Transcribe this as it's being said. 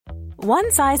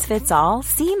One size fits all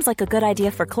seems like a good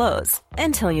idea for clothes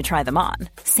until you try them on.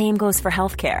 Same goes for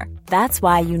healthcare. That's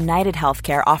why United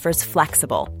Healthcare offers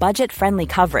flexible, budget-friendly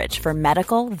coverage for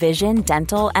medical, vision,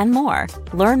 dental, and more.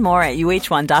 Learn more at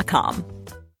uh1.com.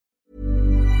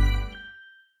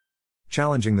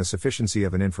 Challenging the sufficiency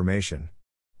of an information.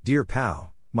 Dear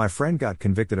PAO, my friend got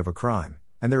convicted of a crime,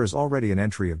 and there is already an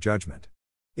entry of judgment.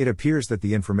 It appears that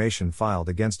the information filed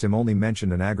against him only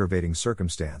mentioned an aggravating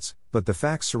circumstance, but the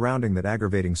facts surrounding that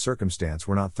aggravating circumstance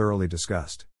were not thoroughly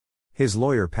discussed. His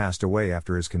lawyer passed away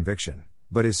after his conviction,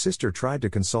 but his sister tried to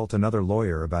consult another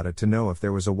lawyer about it to know if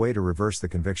there was a way to reverse the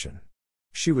conviction.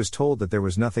 She was told that there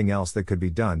was nothing else that could be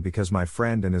done because my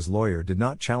friend and his lawyer did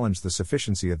not challenge the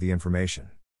sufficiency of the information.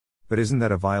 But isn't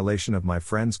that a violation of my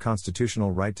friend's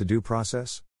constitutional right to due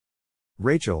process?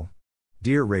 Rachel.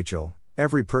 Dear Rachel,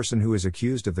 every person who is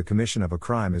accused of the commission of a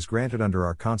crime is granted under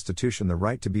our Constitution the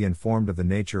right to be informed of the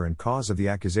nature and cause of the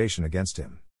accusation against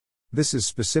him. This is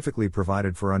specifically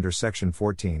provided for under Section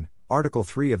 14, Article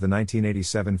 3 of the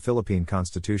 1987 Philippine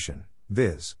Constitution,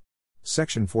 viz.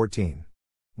 Section 14.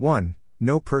 1.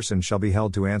 No person shall be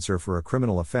held to answer for a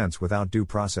criminal offense without due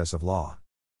process of law.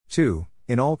 2.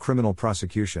 In all criminal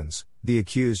prosecutions, the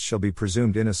accused shall be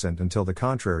presumed innocent until the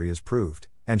contrary is proved,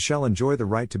 and shall enjoy the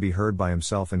right to be heard by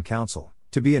himself and counsel,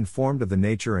 to be informed of the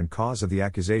nature and cause of the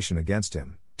accusation against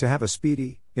him, to have a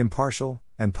speedy, impartial,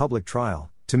 and public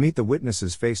trial, to meet the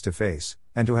witnesses face to face,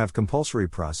 and to have compulsory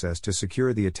process to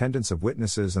secure the attendance of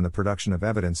witnesses and the production of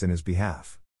evidence in his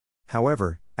behalf.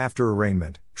 However, after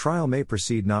arraignment, trial may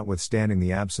proceed notwithstanding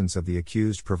the absence of the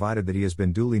accused provided that he has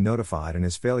been duly notified and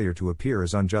his failure to appear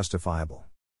is unjustifiable.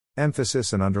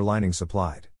 Emphasis and underlining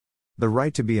supplied. The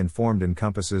right to be informed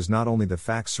encompasses not only the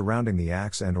facts surrounding the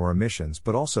acts and/or omissions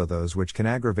but also those which can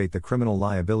aggravate the criminal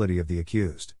liability of the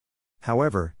accused.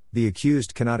 However, the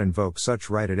accused cannot invoke such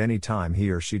right at any time he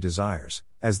or she desires,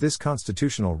 as this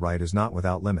constitutional right is not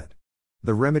without limit.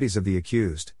 The remedies of the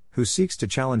accused, who seeks to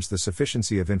challenge the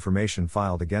sufficiency of information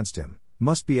filed against him,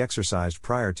 must be exercised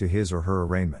prior to his or her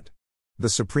arraignment. The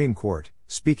Supreme Court,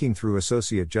 speaking through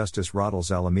Associate Justice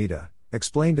Roddles Alameda,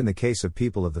 explained in the case of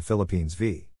People of the Philippines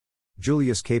v.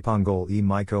 Julius Capongol e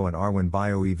Mico and Arwin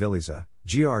Bio e Viliza,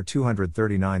 GR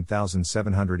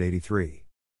 239783.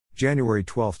 January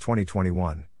 12,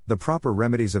 2021, the proper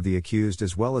remedies of the accused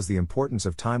as well as the importance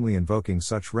of timely invoking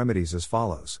such remedies as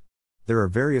follows. There are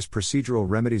various procedural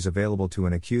remedies available to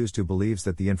an accused who believes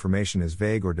that the information is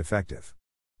vague or defective.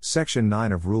 Section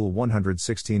 9 of Rule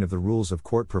 116 of the Rules of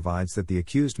Court provides that the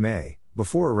accused may,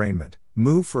 before arraignment,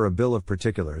 move for a bill of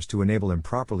particulars to enable him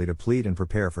properly to plead and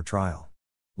prepare for trial.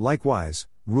 Likewise,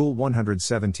 Rule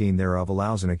 117 thereof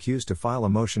allows an accused to file a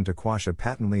motion to quash a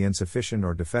patently insufficient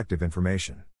or defective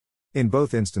information. In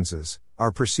both instances,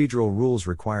 our procedural rules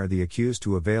require the accused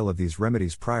to avail of these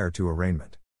remedies prior to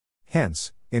arraignment.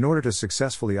 Hence, in order to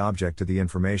successfully object to the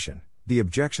information, the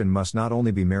objection must not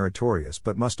only be meritorious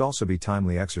but must also be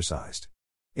timely exercised.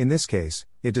 In this case,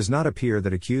 it does not appear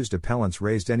that accused appellants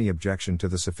raised any objection to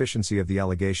the sufficiency of the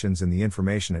allegations in the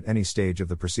information at any stage of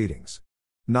the proceedings.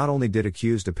 Not only did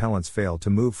accused appellants fail to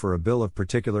move for a bill of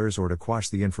particulars or to quash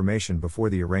the information before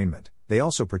the arraignment, they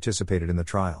also participated in the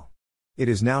trial. It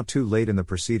is now too late in the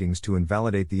proceedings to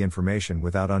invalidate the information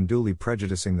without unduly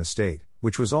prejudicing the state,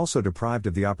 which was also deprived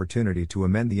of the opportunity to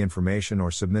amend the information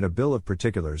or submit a bill of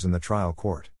particulars in the trial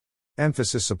court.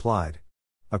 Emphasis supplied.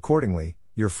 Accordingly,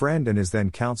 your friend and his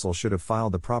then counsel should have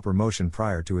filed the proper motion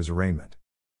prior to his arraignment.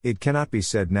 It cannot be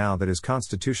said now that his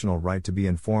constitutional right to be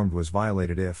informed was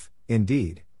violated if,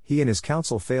 indeed, he and his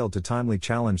counsel failed to timely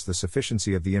challenge the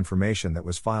sufficiency of the information that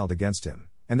was filed against him,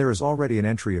 and there is already an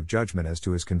entry of judgment as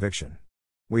to his conviction.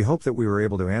 We hope that we were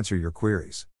able to answer your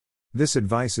queries. This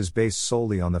advice is based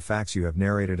solely on the facts you have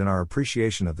narrated and our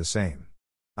appreciation of the same.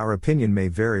 Our opinion may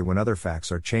vary when other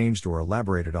facts are changed or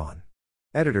elaborated on.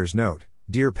 Editor's note: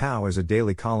 Dear PAO is a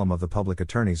daily column of the Public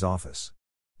Attorney's Office.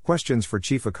 Questions for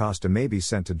Chief Acosta may be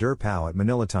sent to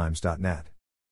dirpao@manilatimes.net.